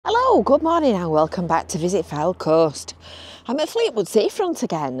So, good morning and welcome back to Visit Fylde Coast. I'm at Fleetwood seafront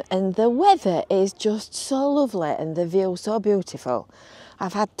again and the weather is just so lovely and the view so beautiful.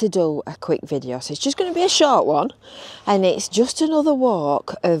 I've had to do a quick video, so it's just going to be a short one and it's just another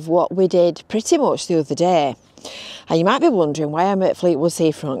walk of what we did pretty much the other day. And you might be wondering why I'm at Fleetwood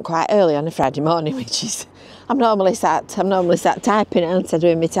seafront quite early on a Friday morning, which is, I'm normally sat typing, aren't I,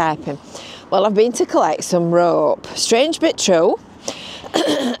 doing my typing. Well, I've been to collect some rope. Strange but true.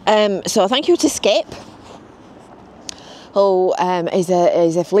 So thank you to Skip, who is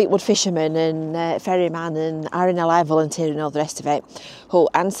a Fleetwood fisherman and ferryman and RNLI volunteer and all the rest of it, who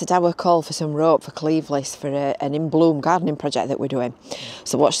answered our call for some rope for Cleveless for an in bloom gardening project that we're doing.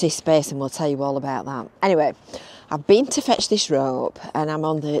 So watch this space and we'll tell you all about that. Anyway, I've been to fetch this rope and I'm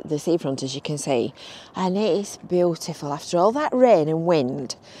on the seafront, as you can see, and it is beautiful. After all that rain and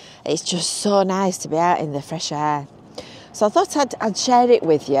wind, it's just so nice to be out in the fresh air. So I thought I'd share it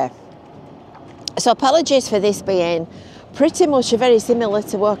with you. So apologies for this being pretty much a very similar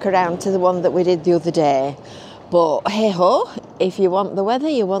to walk around to the one that we did the other day. But hey ho, if you want the weather,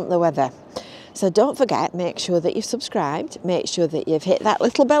 you want the weather. So don't forget, make sure that you've subscribed, make sure that you've hit that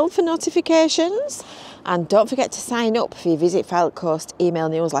little bell for notifications, and don't forget to sign up for your Visit Fylde Coast email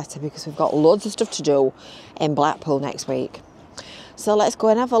newsletter because we've got loads of stuff to do in Blackpool next week. So let's go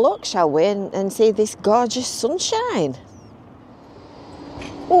and have a look, shall we, and see this gorgeous sunshine.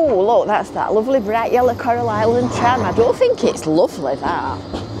 Oh, look, that's that lovely bright yellow Coral Island tram. I don't think it's lovely, that.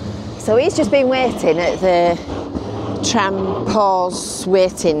 So he's just been waiting at the tram pause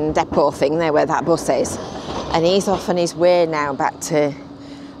waiting depot thing there where that bus is. And he's off on his way now back to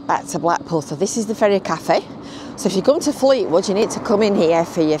Blackpool. So this is the Ferry Cafe. So if you come to Fleetwood, you need to come in here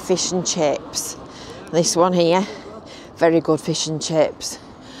for your fish and chips. This one here, very good fish and chips.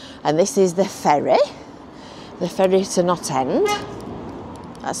 And this is the ferry to Knot End.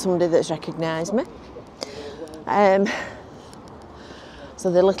 That's somebody that's recognised me. So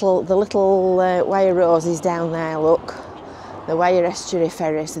the little wire rose is down there, look. The Wire Estuary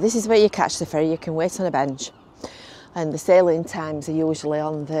Ferry. So this is where you catch the ferry. You can wait on a bench. And the sailing times are usually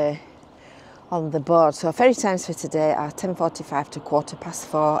on the board. So ferry times for today are 10:45 to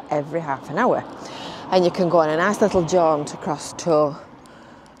 4:15 every half an hour. And you can go on a nice little jaunt across to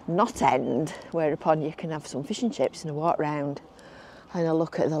Knot End, whereupon you can have some fish and chips and a walk round. And a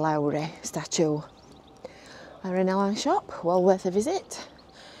look at the Lowry statue. RNLI shop, well worth a visit.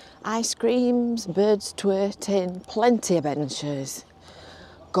 Ice creams, birds twerting, plenty of benches.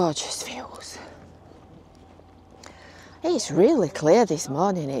 Gorgeous views. It's really clear this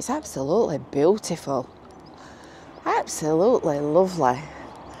morning, it's absolutely beautiful. Absolutely lovely.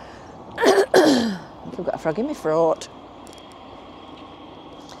 I've got a frog in my throat.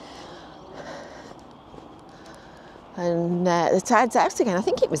 And the tide's out again. I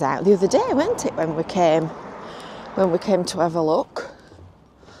think it was out the other day, wasn't it, when we came to have a look.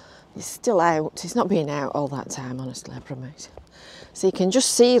 It's still out. It's not been out all that time, honestly, I promise. So you can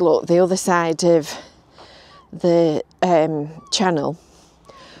just see, look, the other side of the channel.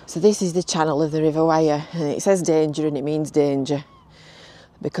 So this is the channel of the River Wyre, and it says danger, and it means danger.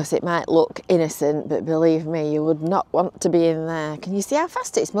 Because it might look innocent, but believe me, you would not want to be in there. Can you see how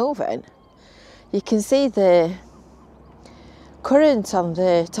fast it's moving? You can see the current on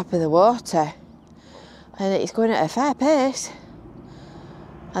the top of the water and it's going at a fair pace,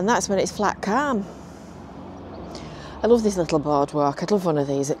 and that's when it's flat calm. I love this little boardwalk. I'd love one of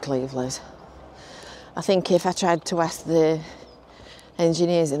these at Cleveless. I think if I tried to ask the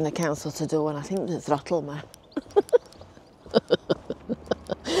engineers in the council to do one, I think they'd throttle me.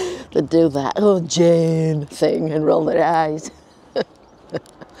 They'd do that, oh Jane thing, and roll their eyes.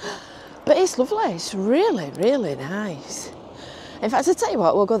 But it's lovely, it's really, really nice. In fact, I'll tell you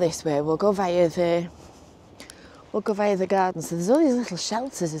what, we'll go this way. We'll go via the garden. So there's all these little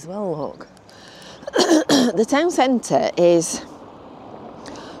shelters as well, look. The town centre is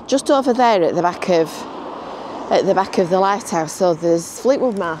just over there at the back of the lighthouse. So there's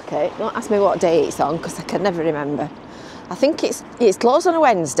Fleetwood Market. Don't ask me what day it's on because I can never remember. I think it's closed on a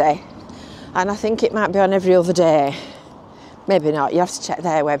Wednesday, and I think it might be on every other day. Maybe not. You have to check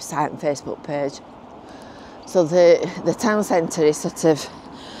their website and Facebook page. So the town centre is sort of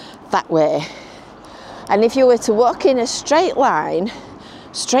that way. And if you were to walk in a straight line,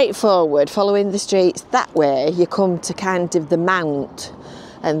 straight forward, following the streets that way, you come to kind of the Mount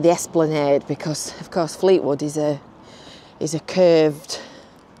and the Esplanade, because of course Fleetwood is a curved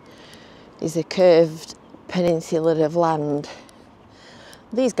peninsula of land.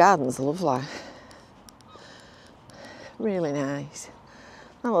 These gardens are lovely. Really nice.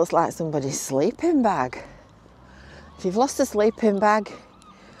 That looks like somebody's sleeping bag. If you've lost a sleeping bag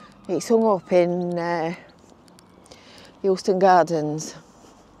It's hung up in Houston Gardens.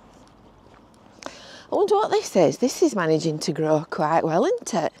 I wonder what this is. This is managing to grow quite well,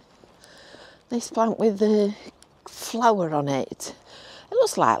 isn't it? This plant with the flower on it. It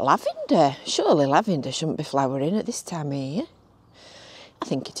looks like lavender. Surely lavender shouldn't be flowering at this time of year. I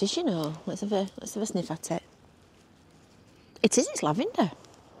think it is, you know. Let's have a sniff at it. It is, it's lavender.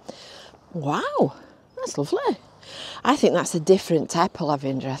 Wow, that's lovely. I think that's a different type of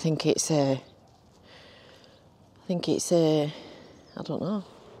lavender. I think it's a, I don't know,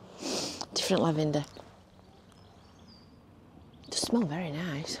 different lavender. It does smell very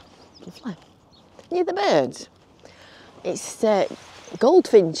nice. Lovely. Near the birds. It's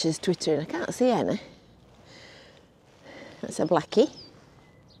goldfinches twittering. I can't see any. That's a blackie.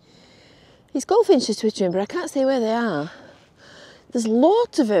 It's goldfinches twittering, but I can't see where they are. There's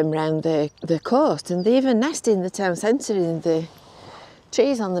loads of them around the coast, and they even nest in the town centre in the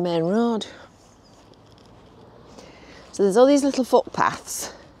trees on the main road. So there's all these little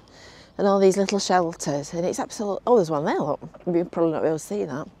footpaths and all these little shelters, and it's absolute. Oh, there's one there. Look, you'll probably not be able to see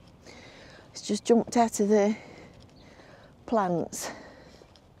that. It's just jumped out of the plants.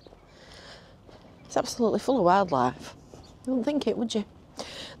 It's absolutely full of wildlife. You wouldn't think it, would you?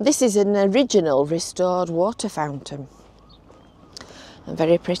 This is an original restored water fountain. And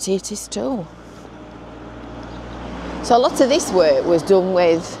very pretty it is too. So a lot of this work was done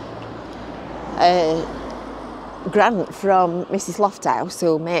with a grant from Mrs. Lofthouse,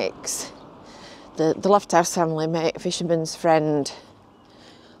 who makes, the Lofthouse family make Fisherman's Friend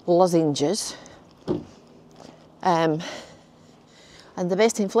lozenges. And they're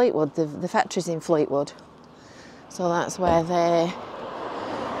based in Fleetwood, the factory's in Fleetwood. So that's where they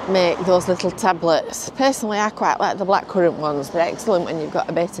make those little tablets. Personally, I quite like the blackcurrant ones. They're excellent when you've got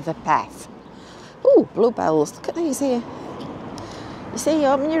a bit of a path. Ooh, bluebells. Look at these here. You see, you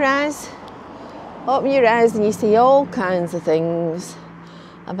open your eyes and you see all kinds of things.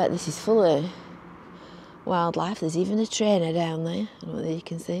 I bet this is full of wildlife. There's even a trainer down there. I don't know whether you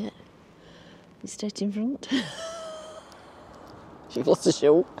can see it. It's straight in front. She's lost a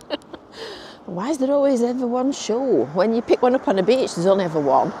shoe. Why is there always ever one shoe? When you pick one up on a beach, there's only ever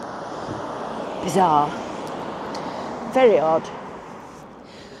one. Bizarre. Very odd.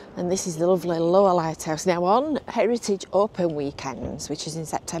 And this is the lovely Lower Lighthouse. Now, on Heritage Open weekends, which is in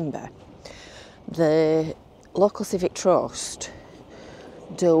September, the local civic trust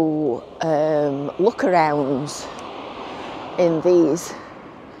do look-arounds in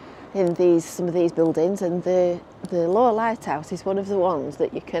some of these buildings, and the Lower Lighthouse is one of the ones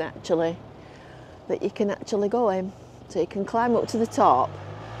that you can actually go in. So you can climb up to the top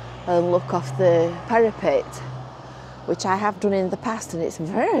and look off the parapet, which I have done in the past, and it's a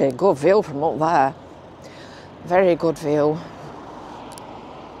very good view from up there. Very good view.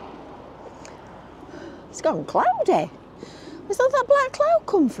 It's gone cloudy. Where's all that black cloud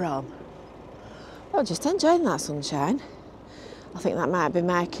come from? Oh, just enjoying that sunshine. I think that might be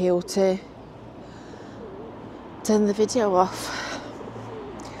my cue to turn the video off.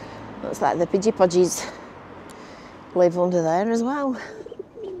 Looks like the pidgey podgies live under there as well.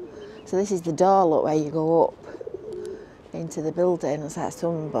 So this is the door, look, where you go up into the building. It's like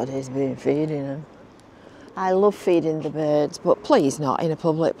somebody's been feeding them. I love feeding the birds, but please not in a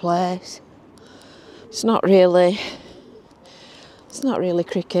public place. It's not really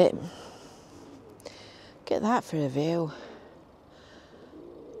cricket. Get that for a view.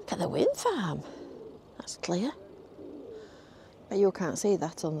 Look at the wind farm. That's clear. But you can't see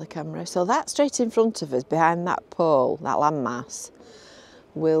that on the camera. So that straight in front of us, behind that pole, that landmass,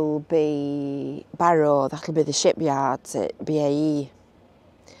 will be Barrow. That'll be the shipyards at BAE.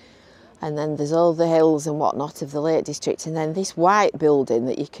 And then there's all the hills and whatnot of the Lake District. And then this white building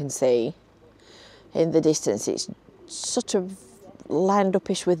that you can see in the distance, it's sort of lined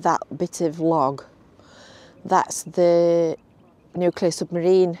up-ish with that bit of log. That's the nuclear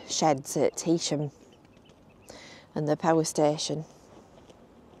submarine sheds at Heysham and the power station.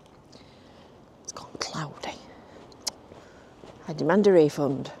 It's gone cloudy. I demand a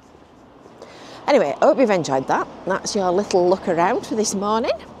refund. Anyway, I hope you've enjoyed that. That's your little look around for this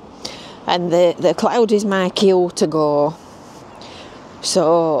morning. And the cloud is my cue to go.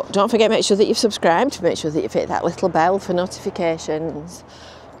 So don't forget, make sure that you've subscribed, make sure that you've hit that little bell for notifications.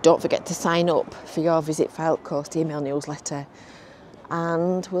 Don't forget to sign up for your Visit Fylde Coast email newsletter.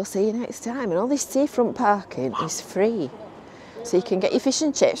 And we'll see you next time. And all this seafront parking is free. So you can get your fish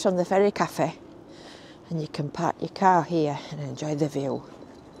and chips from the Ferry Cafe. And you can park your car here and enjoy the view.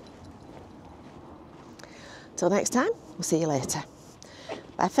 Till next time, we'll see you later.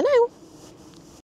 Bye for now.